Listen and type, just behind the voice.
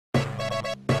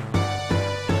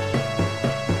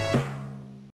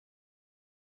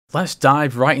Let's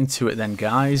dive right into it then,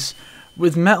 guys,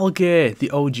 with Metal Gear,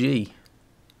 the OG.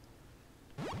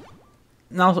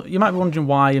 Now, you might be wondering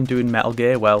why I'm doing Metal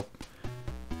Gear. Well,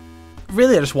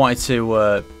 really I just wanted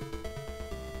to,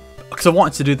 because I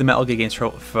wanted to do the Metal Gear games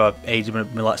for ages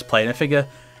when Let's Play, and I figure,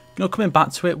 you know, coming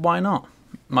back to it, why not?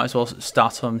 Might as well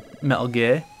start on Metal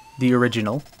Gear, the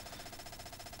original.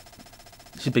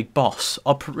 It's a big boss.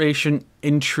 Operation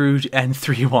Intrude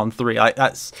N313.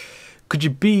 That's... Could you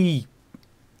be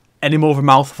any more of a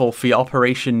mouthful for your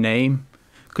operation name?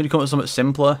 Couldn't you come up with something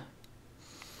simpler?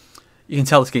 You can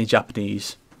tell this game's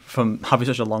Japanese from having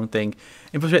such a long thing.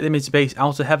 Infiltrate the enemy's base,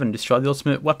 outer heaven, destroy the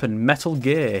ultimate weapon, Metal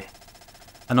Gear.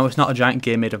 I know it's not a giant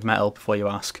gear made of metal, before you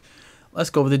ask.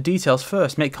 Let's go over the details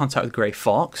first. Make contact with Grey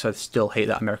Fox. I still hate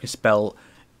that America spell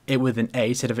it with an A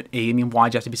instead of an E. I mean, why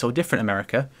do you have to be so different,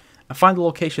 America? And find the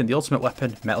location of the ultimate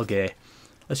weapon, Metal Gear.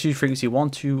 Let's use frequency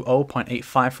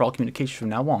 120.85 for all communication from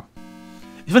now on.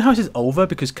 It's funny how it says over,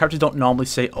 because characters don't normally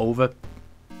say over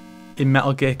in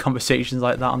Metal Gear conversations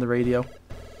like that on the radio.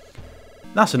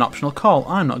 That's an optional call.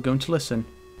 I'm not going to listen.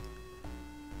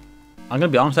 I'm going to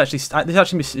be honest, actually, this is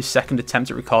actually my second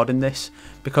attempt at recording this,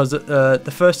 because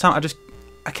the first time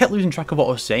I kept losing track of what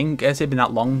I was saying. I guess it had been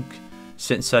that long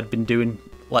since I'd been doing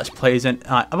Let's Plays, and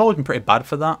I've always been pretty bad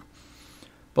for that.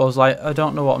 But I was like, I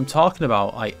don't know what I'm talking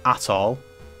about, like, at all.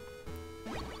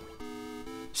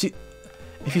 See,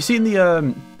 if you've seen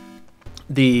the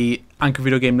Anchor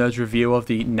Video Game Nerds review of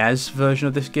the NES version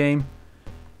of this game,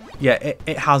 yeah,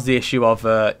 it has the issue of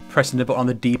pressing the button on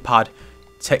the D-pad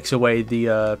takes away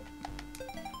the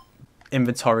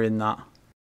inventory in that.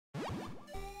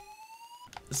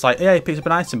 It's like, yeah, it picks up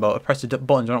an item, but I press the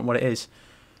button, I don't know what it is.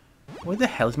 Where the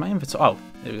hell is my inventory? Oh,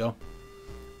 there we go.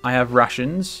 I have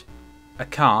rations, a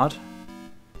card,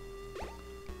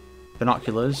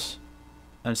 binoculars,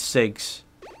 and SIGs.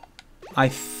 I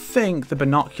think the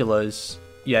binoculars,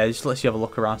 yeah, just lets you have a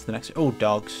look around to the next. Oh,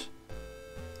 dogs.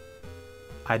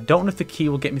 I don't know if the key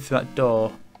will get me through that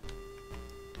door.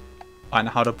 I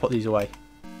know how to put these away.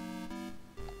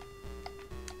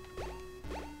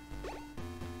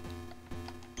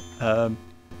 How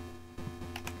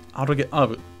do I get?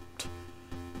 Oh,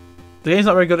 the game's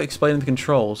not very good at explaining the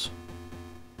controls.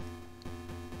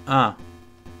 Ah.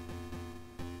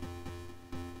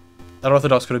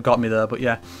 Unorthodox could have got me there, but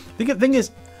yeah. The thing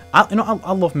is,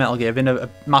 I love Metal Gear. I've been a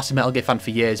massive Metal Gear fan for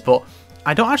years, but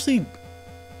I've never actually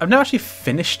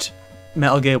finished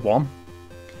Metal Gear 1.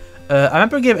 I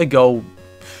remember I gave it a go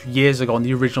years ago on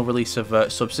the original release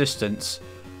of Subsistence,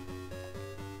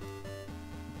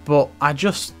 but I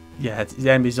just, yeah, the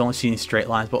enemy's only seen in straight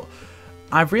lines, but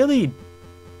I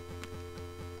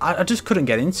just couldn't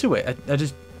get into it. I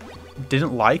just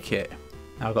didn't like it.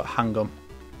 Now I've got handgun.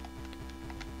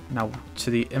 Now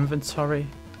to the inventory.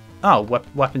 Oh,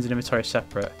 weapons and inventory are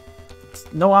separate.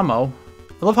 No ammo.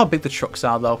 I love how big the trucks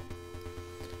are though.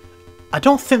 I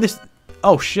don't think this...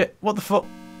 Oh shit, what the fuck?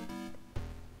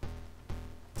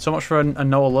 So much for a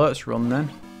no alerts run then.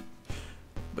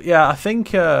 But yeah, I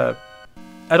think... I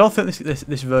don't think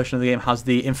this version of the game has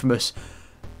the infamous...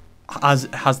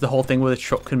 Has the whole thing where the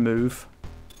truck can move.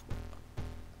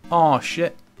 Oh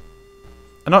shit.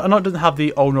 I know it doesn't have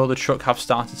the oh no, the truck have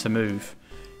started to move.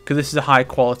 Because this is a high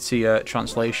quality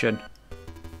translation.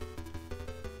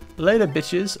 Later,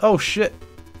 bitches. Oh shit.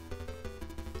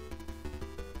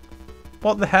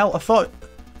 What the hell? I thought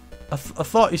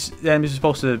the enemies were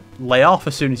supposed to lay off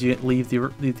as soon as you leave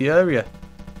the area.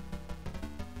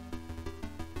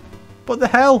 What the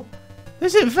hell?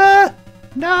 Is it fair?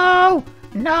 No!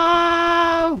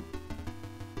 No!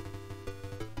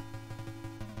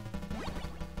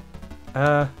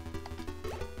 I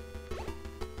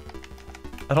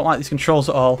don't like these controls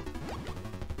at all.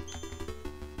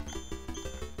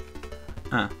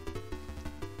 Ah.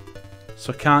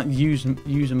 So I can't use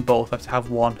them both. I have to have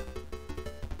one.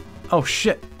 Oh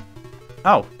shit.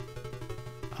 Oh.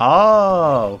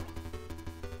 Oh.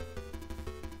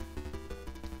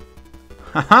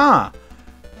 Haha.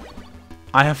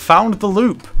 I have found the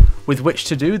loop with which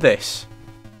to do this.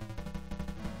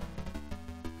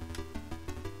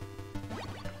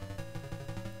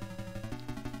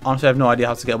 Honestly, I have no idea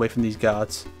how to get away from these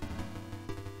guards.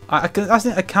 I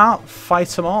can't fight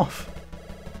them off.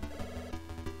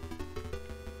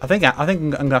 I think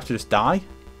I'm gonna have to just die,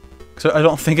 because I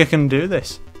don't think I can do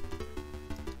this.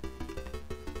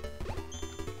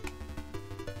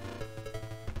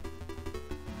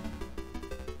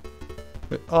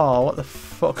 Oh, what the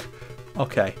fuck?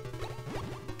 Okay.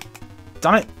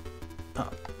 Damn it!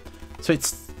 Oh.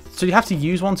 So you have to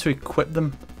use one to equip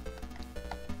them.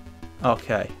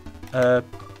 Okay.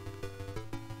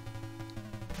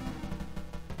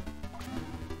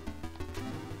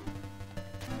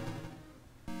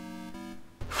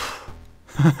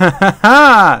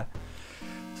 I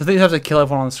think you have to kill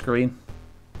everyone on the screen.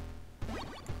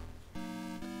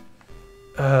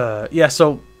 Yeah,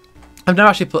 so I've never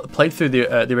actually played through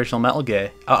the original Metal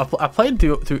Gear. I played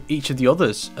through each of the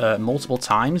others multiple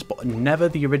times, but never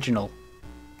the original.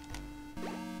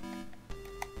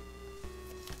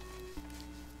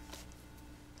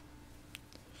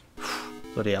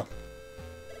 Bloody hell.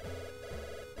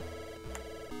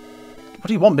 What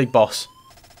do you want, Big Boss?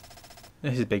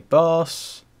 This is Big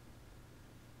Boss.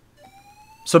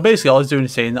 So basically, all I was doing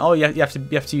is saying, "Oh, yeah, you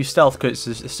have to use stealth because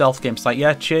it's a stealth game." It's like,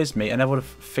 yeah, cheers, mate. I never would have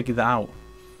figured that out.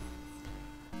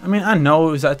 I mean, I know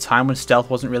it was at a time when stealth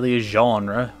wasn't really a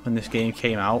genre when this game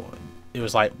came out. It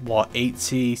was like what,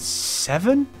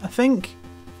 87, I think.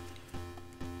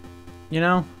 You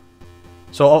know.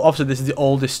 So obviously, this is the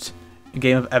oldest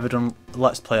game I've ever done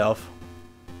Let's Play of.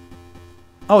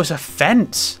 Oh, it's a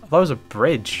fence. I thought it was a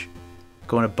bridge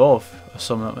going above or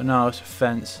something. No, it's a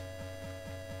fence.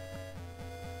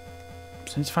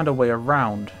 So I need to find a way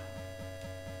around.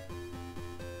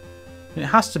 It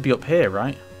has to be up here,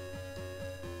 right?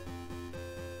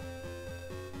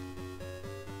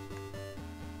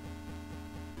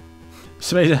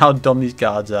 It's amazing how dumb these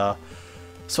guards are.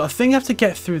 So I think I have to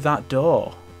get through that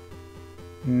door.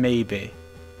 Maybe.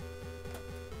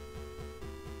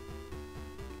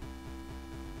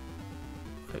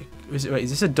 Wait, is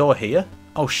this a door here?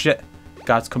 Oh shit.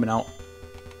 Guards coming out.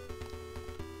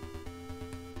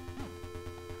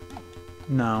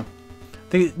 No.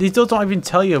 These doors don't even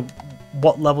tell you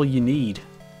what level you need.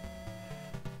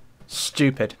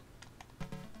 Stupid.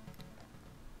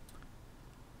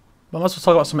 But I might as well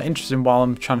talk about something interesting while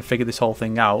I'm trying to figure this whole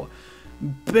thing out.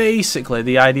 Basically,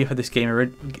 the idea for this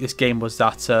game was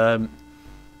that the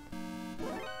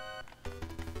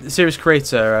series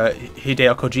creator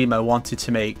Hideo Kojima wanted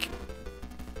to make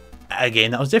a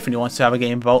game that was different. He wanted to have a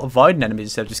game about avoiding enemies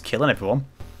instead of just killing everyone.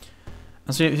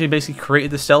 And so he basically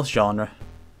created the stealth genre.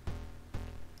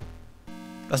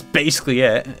 That's basically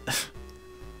it.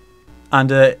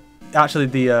 And actually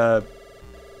the oh,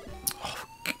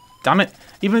 damn it.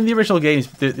 Even in the original games,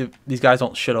 these guys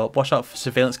don't shut up. Watch out for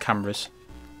surveillance cameras.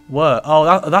 Where?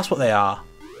 Oh, that's what they are.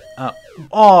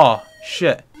 Oh,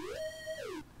 shit.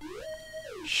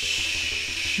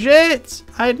 Shit!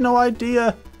 I had no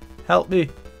idea. Help me.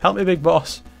 Help me, Big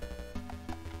Boss.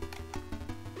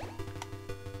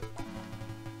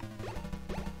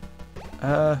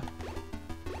 I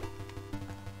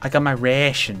got my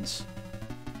rations.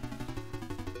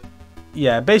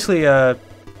 Yeah, basically,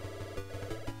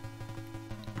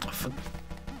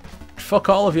 fuck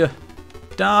all of you.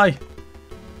 Die.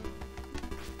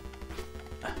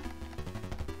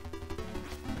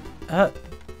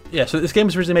 Yeah, so this game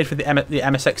was originally made for the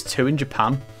MSX2 in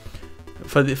Japan.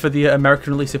 For the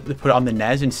American release, they put it on the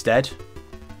NES instead.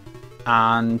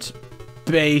 And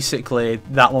basically,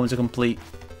 that one was a complete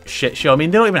shit show. I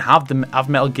mean, they don't even have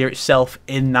Metal Gear itself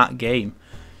in that game.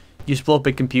 You just blow up a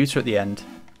big computer at the end.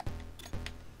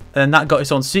 And then that got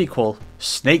its own sequel,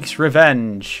 Snake's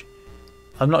Revenge.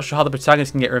 I'm not sure how the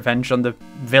protagonist can get revenge on the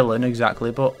villain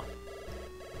exactly, but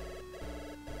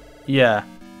yeah.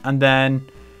 And then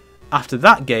after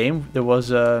that game, there was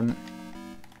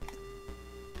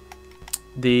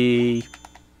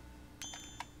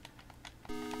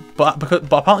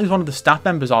but apparently one of the staff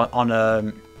members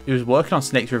on he was working on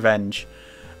Snake's Revenge,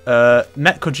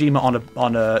 met Kojima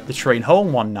on the train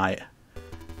home one night,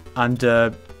 and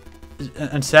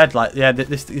said like, yeah,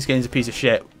 this game's a piece of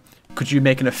shit. Could you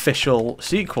make an official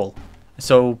sequel?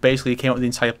 So basically, he came up with the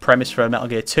entire premise for Metal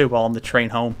Gear 2 while on the train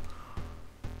home.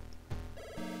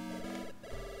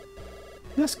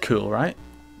 That's cool, right?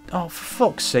 Oh,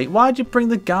 for fuck's sake! Why'd you bring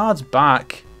the guards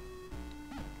back?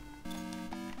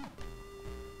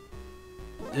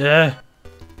 Yeah.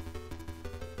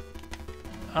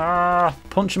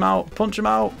 Punch him out! Punch him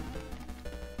out!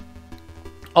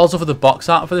 Also, for the box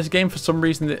art for this game, for some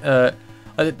reason,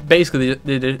 basically,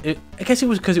 I guess it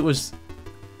was because it was,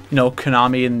 you know,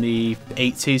 Konami in the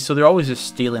 80s, so they're always just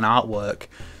stealing artwork.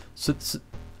 So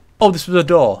oh, this was a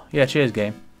door. Yeah, cheers,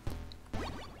 game.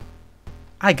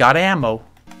 I got ammo.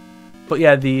 But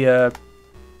yeah, the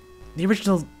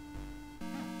original,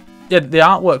 yeah, the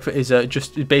artwork is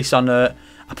just based on a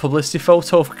publicity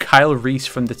photo of Kyle Reese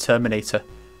from The Terminator.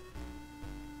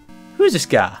 Who's this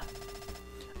guy?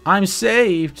 I'm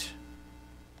saved.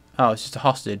 Oh, it's just a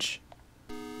hostage.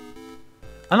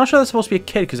 I'm not sure that's supposed to be a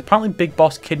kid, because apparently Big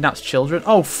Boss kidnaps children.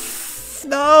 Oh,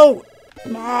 no!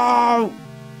 No!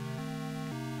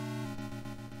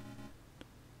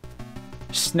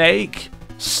 Snake!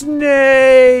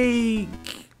 Snake!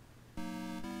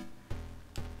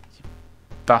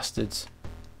 Bastards.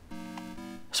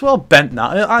 That's well bent,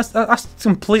 that. That's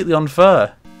completely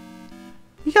unfair.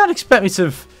 You can't expect me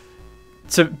to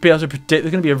be able to predict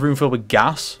there's going to be a room filled with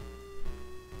gas.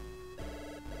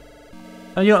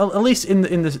 And you know, at least in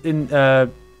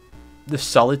the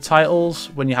solid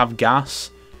titles, when you have gas,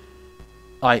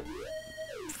 like,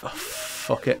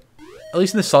 fuck it. At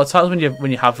least in the solid titles,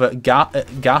 when you have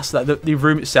gas, that the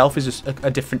room itself is just a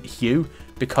different hue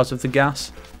because of the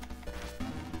gas.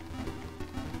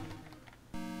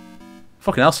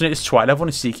 Fucking hell, so it's Twilight. Everyone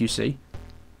is CQC.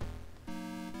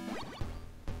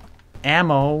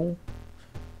 Ammo.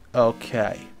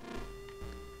 Okay.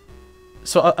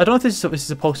 So I don't know if this is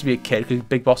supposed to be a kid, because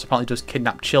Big Boss apparently does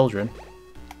kidnap children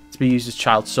to be used as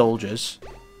child soldiers.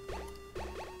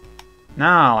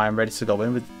 Now I'm ready to go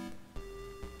in with.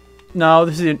 No,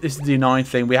 this is the annoying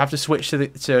thing. We have to switch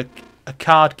to a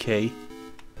card key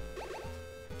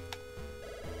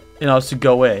in order to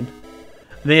go in.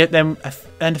 And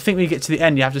I think when you get to the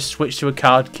end, you have to switch to a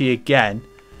card key again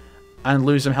and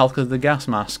lose some health because of the gas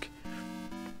mask.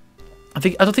 I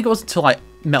don't think it was until like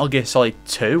Metal Gear Solid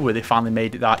 2 where they finally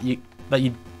made it that you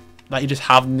just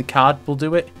having the card will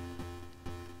do it.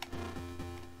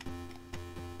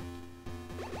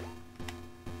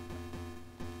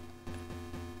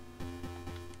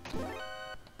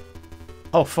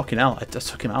 Oh fucking hell! I just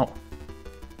took him out.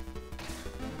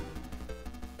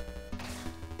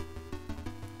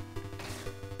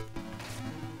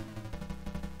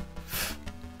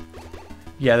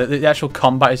 Yeah, the actual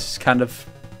combat is kind of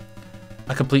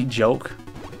a complete joke.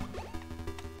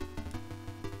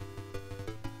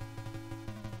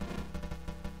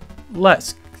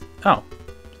 Let's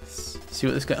see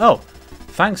what this guy. Oh,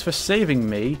 thanks for saving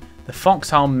me. The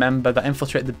Foxhound member that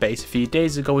infiltrated the base a few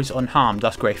days ago is unharmed.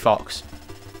 That's Grey Fox.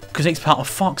 Because he's part of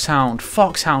Foxhound.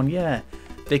 Foxhound, yeah.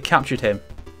 They captured him.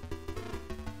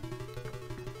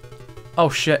 Oh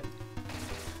shit.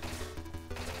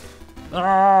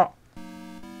 Ah!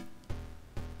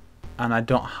 And I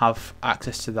don't have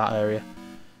access to that area.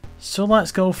 So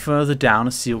let's go further down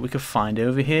and see what we can find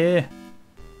over here.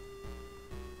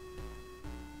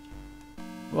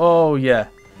 Oh yeah.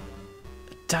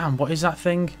 Damn, what is that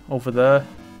thing over there?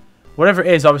 Whatever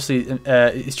it is, obviously,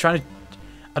 it's trying to.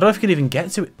 I don't know if I can even get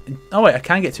to it. Oh wait, I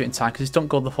can get to it in time because it don't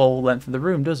go the whole length of the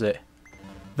room, does it?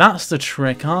 That's the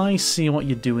trick. I see what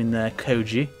you're doing there,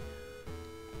 Koji.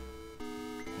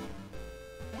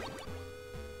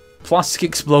 Plastic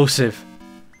explosive.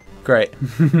 Great.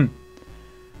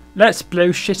 Let's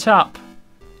blow shit up.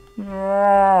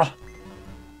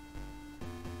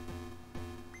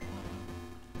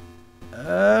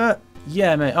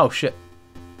 Yeah, mate. Oh, shit.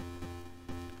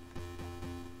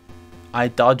 I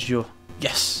dodge you.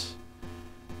 Yes.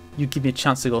 You give me a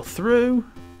chance to go through.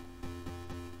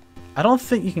 I don't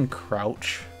think you can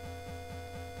crouch.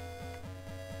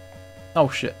 Oh,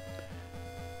 shit.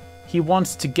 He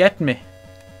wants to get me.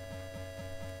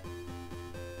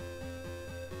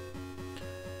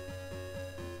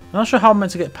 I'm not sure how I'm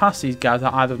meant to get past these guys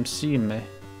without either of them seeing me.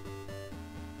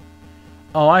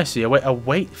 Oh, I see. I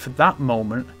wait for that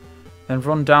moment, then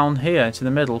run down here into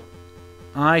the middle.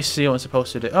 I see what I'm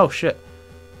supposed to do. Oh, shit.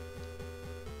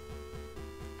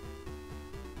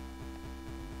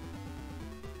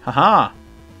 Haha.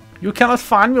 You cannot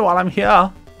find me while I'm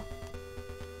here.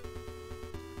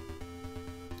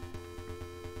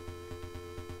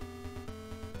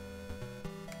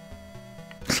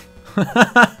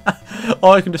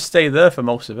 Or I can just stay there for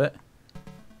most of it.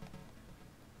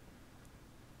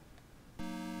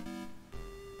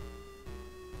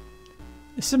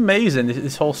 It's amazing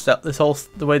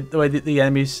the way the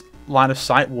enemy's line of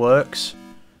sight works.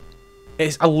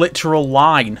 It's a literal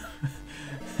line.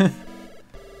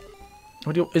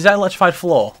 Is that electrified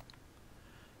floor?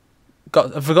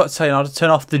 I forgot to tell you how to turn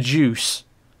off the juice.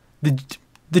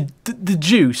 The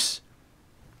juice.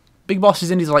 Big Boss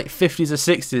is in his like 50s or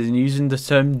 60s and using the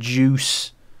term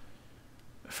juice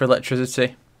for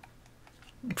electricity.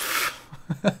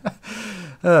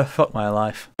 Fuck my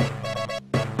life.